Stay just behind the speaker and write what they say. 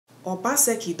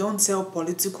Obaseki don tell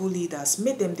political leaders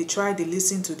make dem dey try dey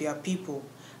listen to their people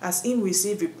as im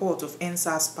receive report of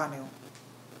EndSARS panel.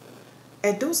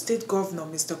 Edo State Governor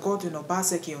Mr. Godwin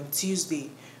Obaseki on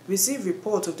Tuesday receive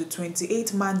report of the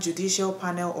 28-man judicial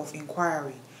panel of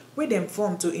inquiry wey dem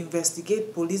form to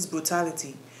investigate police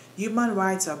brutality, human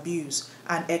rights abuse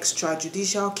and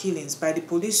extrajudicial killings by the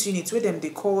police unit wey dem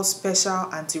dey call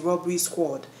Special Anti-Robbery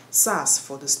Squad (SARS)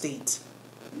 for the state.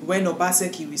 When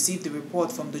Obaseki received the report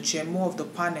from the chairman of the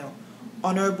panel,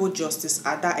 Honorable Justice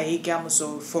Ada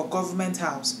Ehigiamuso for Government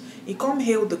House, he come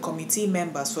hail the committee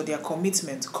members for their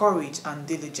commitment, courage and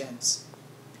diligence.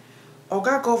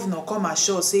 Oga Governor come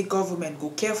assure say government go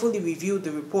carefully review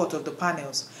the report of the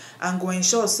panels and go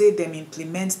ensure say dem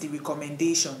implement the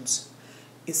recommendations.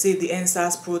 He say the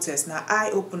EndSARS protest na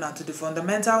eye-opener to the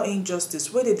fundamental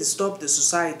injustice wey dey disturb the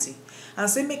society and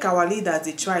say make our leaders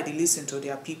dey try dey listen to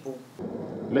their people.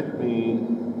 Let me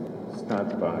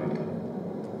start by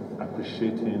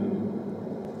appreciating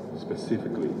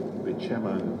specifically the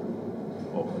chairman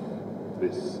of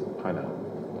this panel.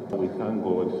 We thank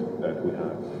God that we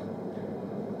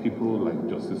have people like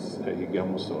Justice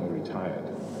Ehigiamuso, retired,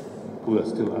 who are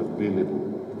still available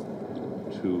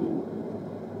to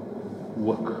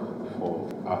work for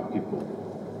our people.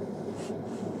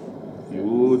 You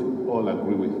would all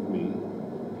agree with me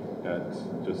that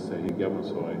Justice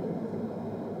Ehigiamuso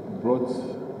brought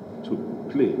to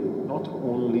play not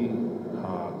only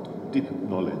her deep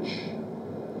knowledge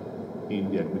in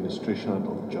the administration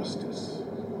of justice,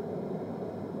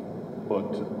 but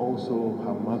also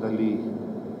her motherly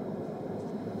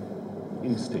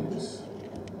instincts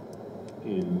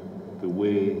in the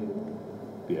way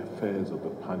the affairs of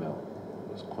the panel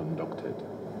was conducted.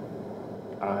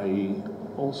 I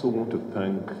also want to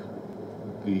thank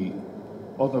the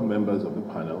other members of the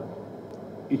panel.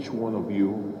 Each one of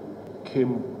you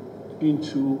came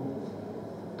into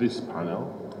this panel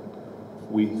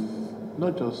with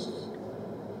not just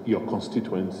your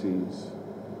constituencies'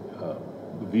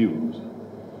 views,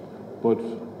 but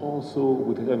also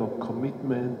with a kind of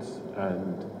commitment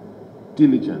and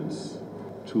diligence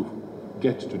to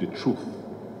get to the truth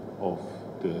of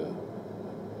the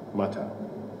matter.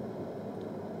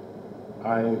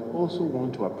 I also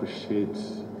want to appreciate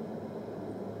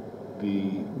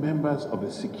the members of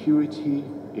the security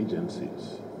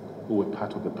agencies who were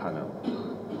part of the panel,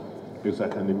 because I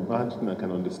can imagine, I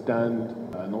can understand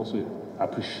and also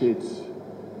appreciate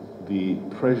the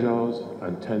pressures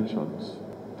and tensions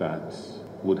that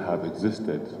would have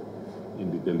existed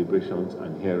in the deliberations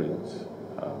and hearings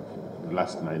the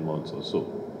last 9 months or so.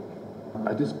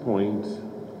 At this point,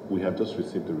 we have just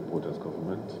received the report as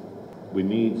government. We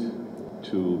need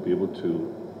to be able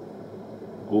to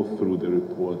go through the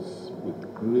reports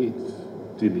with great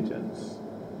diligence,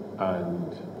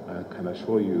 and I can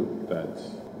assure you that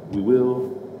we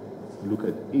will look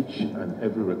at each and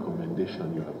every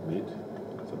recommendation you have made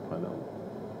as a panel.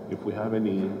 If we have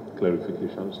any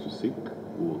clarifications to seek,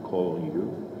 we will call on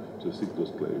you to seek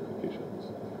those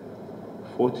clarifications.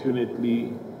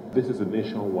 Fortunately, this is a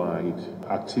nationwide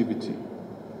activity,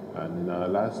 and in our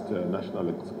last National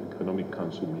Economic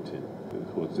Council meeting,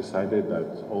 it was decided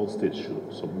that all states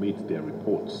should submit their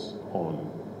reports on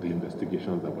the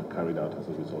investigations that were carried out as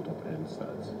a result of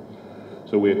EndSARS.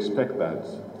 So we expect that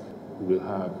we'll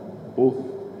have both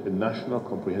a national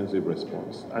comprehensive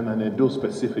response and an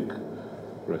Edo-specific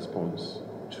response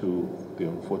to the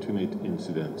unfortunate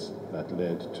incidents that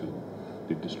led to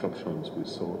the disruptions we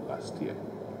saw last year.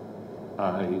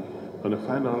 I, on a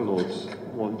final note,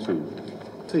 want to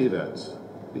say that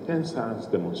the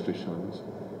EndSARS demonstrations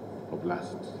of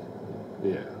last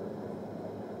year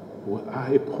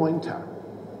are a pointer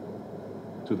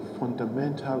to the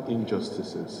fundamental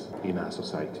injustices in our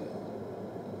society,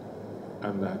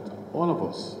 and that all of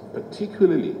us,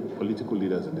 particularly political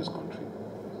leaders in this country,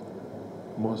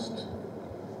 must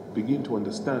begin to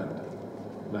understand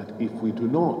that if we do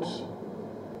not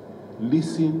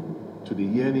listen to the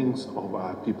yearnings of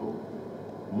our people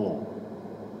more,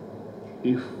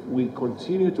 if we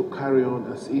continue to carry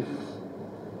on as if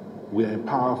we are in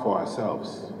power for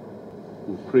ourselves,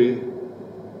 we pray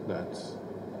that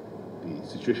the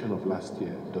situation of last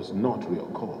year does not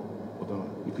reoccur. Although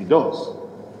if it does,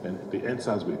 then the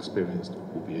EndSARS we experienced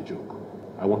will be a joke.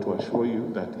 I want to assure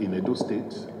you that in Edo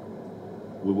State,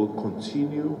 we will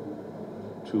continue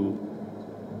to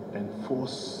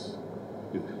enforce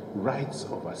the rights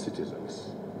of our citizens.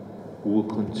 We will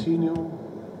continue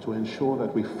to ensure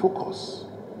that we focus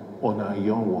on our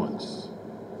young ones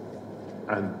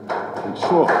and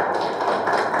ensure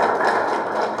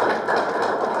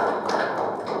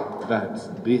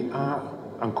that they are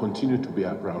and continue to be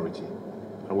our priority.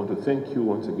 I want to thank you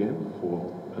once again for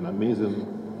an amazing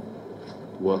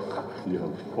work you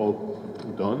have all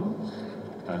done,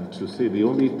 and to say the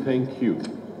only thank you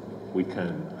we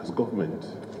can, as government,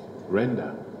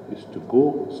 render is to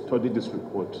go study this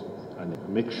report and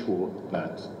make sure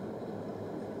that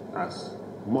as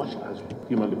much as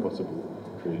humanly possible,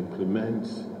 we implement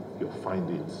your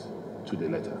findings to the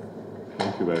letter.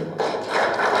 Thank you very much.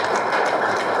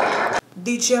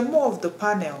 The chairman of the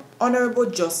panel, Honorable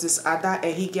Justice Ada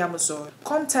Ehigiamuso,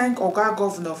 come thank Oga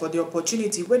Governor for the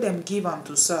opportunity where them give him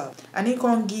to serve, and he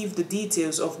can give the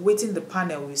details of waiting the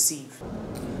panel receive.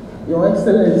 Your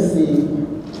Excellency,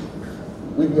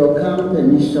 with your calm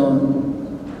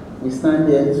permission, we stand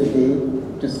here today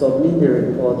to submit the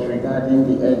report regarding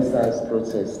the EndSARS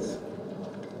protest.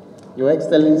 Your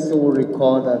Excellency will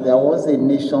recall that there was a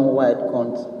nationwide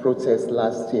protest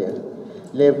last year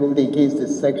leveled against the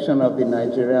section of the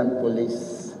Nigerian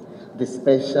police, the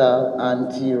Special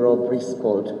Anti-Robbery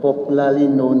Squad, popularly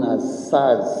known as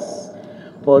SARS,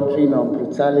 bordering on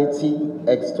brutality,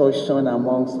 extortion,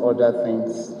 amongst other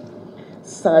things.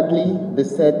 Sadly, the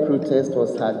said protest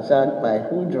was hijacked by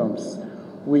hoodlums,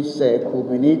 which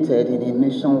culminated in a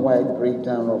nationwide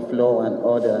breakdown of law and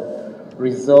order,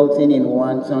 resulting in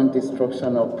wanton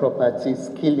destruction of properties,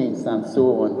 killings, and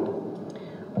so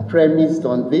on. Premised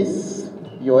on this,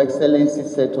 Your Excellency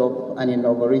set up and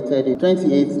inaugurated a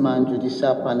 28-man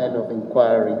judicial panel of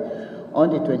inquiry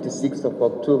on the 26th of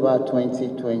October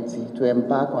 2020 to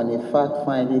embark on a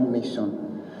fact-finding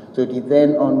mission to the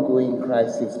then ongoing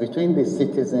crisis between the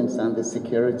citizens and the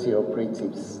security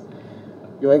operatives.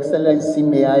 Your Excellency,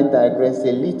 may I digress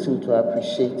a little to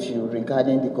appreciate you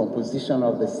regarding the composition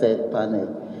of the said panel.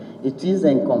 It is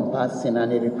encompassing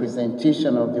and a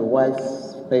representation of the wide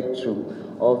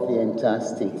spectrum of the entire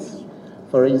state.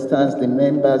 For instance, the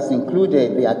members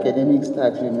included the Academic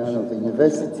Staff Union of the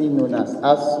University, known as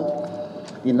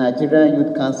ASU, the Nigerian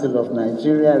Youth Council of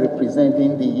Nigeria,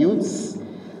 representing the youths,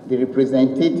 the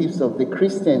representatives of the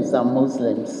Christians and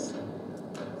Muslims.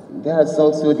 There's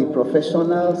also the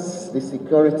professionals, the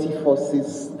security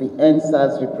forces, the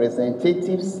EndSARS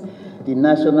representatives, the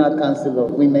National Council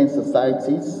of Women's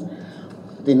Societies,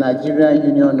 the Nigerian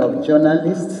Union of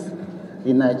Journalists,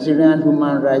 the Nigerian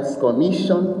Human Rights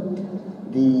Commission,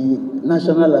 the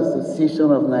National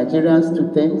Association of Nigerian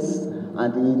Students,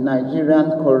 and the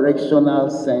Nigerian Correctional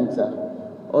Center,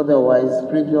 otherwise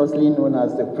previously known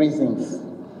as the prisons.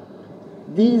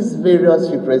 These various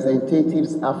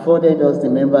representatives afforded us, the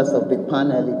members of the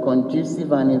panel, a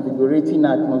conducive and invigorating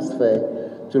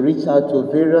atmosphere to reach out to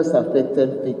various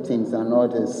affected victims and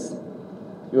others.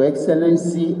 Your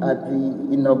Excellency, at the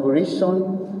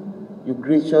inauguration, you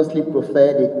graciously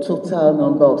preferred a total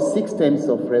number of 6 terms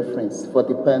of reference for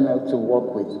the panel to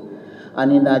work with.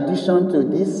 And in addition to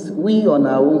this, we on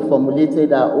our own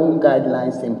formulated our own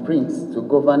guidelines in print to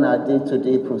govern our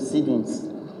day-to-day proceedings.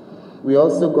 We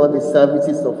also got the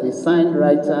services of a sign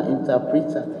writer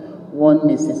interpreter, one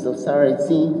Mrs.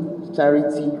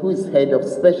 Charity, who is head of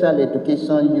Special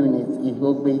Education Unit,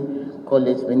 Ihogbe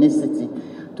College, Benin City,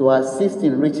 to assist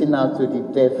in reaching out to the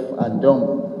deaf and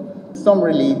dumb.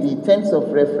 Summarily, the terms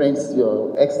of reference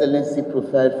Your Excellency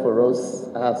preferred for us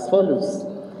are as follows.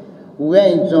 We are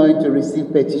enjoined to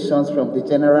receive petitions from the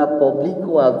general public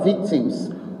who are victims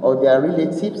or their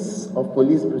relatives of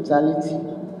police brutality,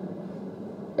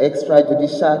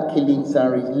 extrajudicial killings,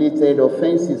 and related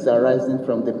offenses arising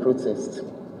from the protest.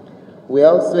 We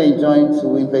are also enjoined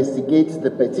to investigate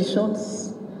the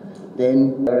petitions,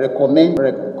 then recommend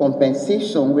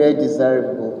compensation where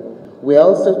desirable. We are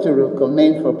also to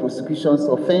recommend for prosecutions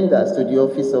offenders to the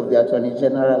Office of the Attorney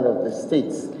General of the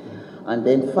States. And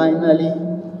then finally,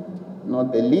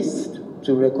 not the least,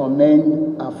 to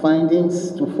recommend our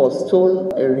findings to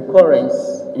forestall a recurrence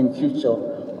in future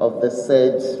of the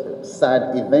said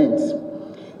sad event.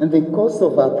 In the course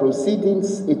of our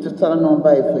proceedings, a total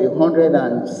number of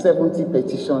 170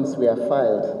 petitions were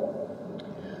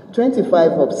filed.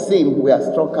 25 of same were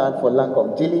struck out for lack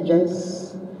of diligence,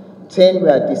 10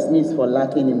 were dismissed for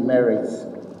lacking in merit.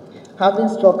 Having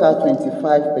struck out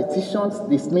 25 petitions,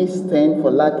 dismissed 10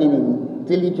 for lacking in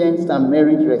diligence and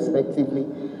merit respectively,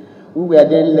 we were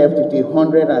then left with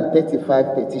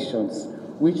 135 petitions,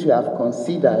 which we have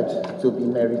considered to be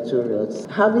meritorious.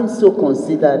 Having so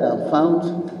considered and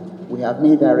found, we have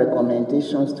made our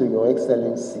recommendations to Your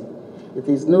Excellency. It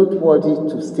is noteworthy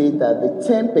to state that the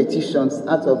 10 petitions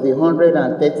out of the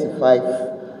 135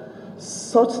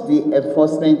 sought the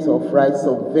enforcement of rights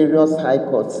of various high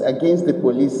courts against the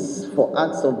police for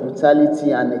acts of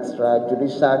brutality and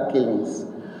extrajudicial killings.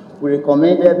 We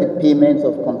recommended the payment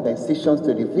of compensations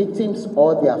to the victims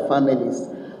or their families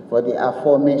for the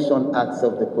aforementioned acts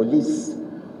of the police.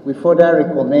 We further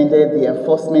recommended the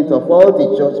enforcement of all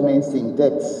the judgments in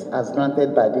depth as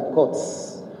granted by the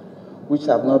courts, which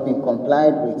have not been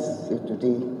complied with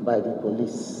today by the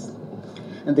police.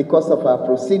 In the course of our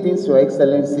proceedings, Your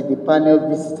Excellency, the panel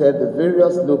visited the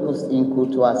various locus inco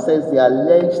to assess the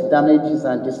alleged damages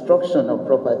and destruction of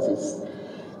properties,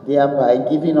 thereby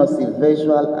giving us a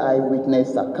visual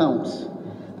eyewitness account.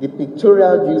 The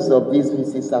pictorial views of these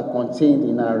visits are contained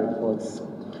in our reports.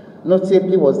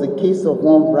 Notably was the case of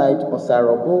one bride,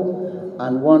 Osarobo,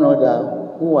 and one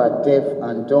other who are deaf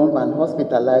and dumb and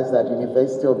hospitalized at the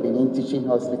University of Benin Teaching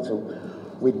Hospital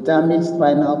with damaged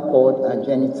spinal cord and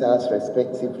genitals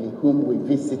respectively, whom we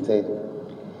visited.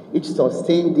 Each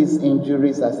sustained these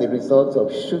injuries as a result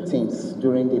of shootings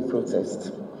during the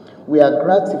protest. We are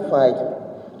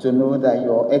gratified to know that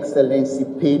Your Excellency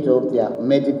paid off their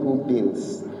medical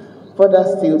bills. Further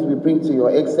still, we bring to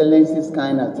Your Excellency's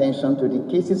kind attention to the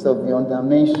cases of the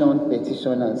undermentioned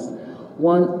petitioners,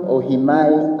 one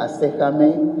Ohimai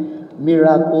Asekame,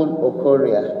 Miracle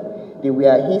Okoria. They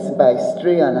were hit by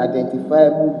stray and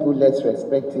identifiable bullets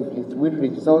respectively, which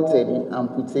resulted in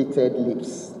amputated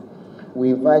lips. We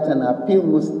invite and appeal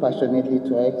most passionately to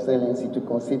Your Excellency to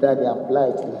consider their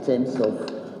plight in terms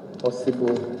of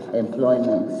possible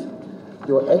employment.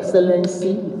 Your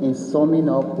Excellency, in summing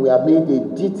up, we have made a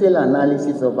detailed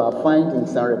analysis of our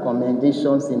findings and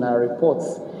recommendations in our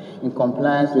reports in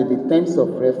compliance with the terms of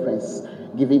reference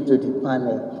given to the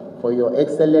panel for Your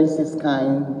Excellency's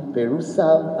kind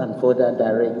perusal and further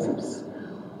directives.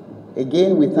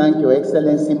 Again, we thank Your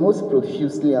Excellency most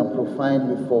profusely and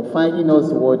profoundly for finding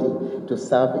us worthy to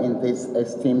serve in this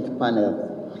esteemed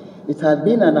panel. It has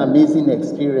been an amazing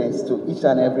experience to each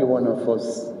and every one of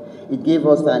us. It gave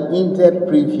us an in-depth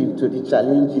preview to the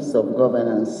challenges of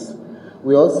governance.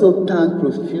 We also thank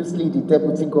profusely the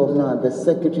Deputy Governor and the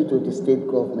Secretary to the State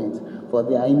Government for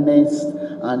their immense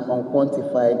and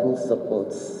unquantifiable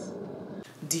supports.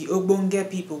 The Ogbonge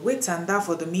people wait and down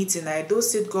for the meeting na Edo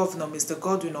State Governor Mr.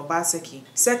 Godwin Obaseki,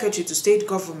 Secretary to State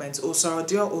Government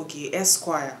Osarodion Ogie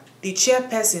Esquire, the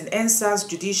Chairperson NSAS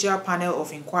Judicial Panel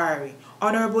of Inquiry,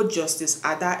 Honorable Justice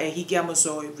Ada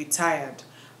Ehigiamusoi, retired,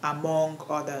 among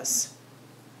others.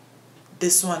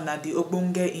 This one na the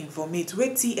Ogbonge informate wey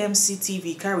TMC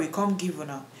TV carry come give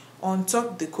una on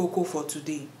top the cocoa for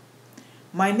today.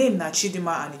 My name na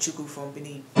Chidima Anichukwu from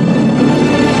Benin.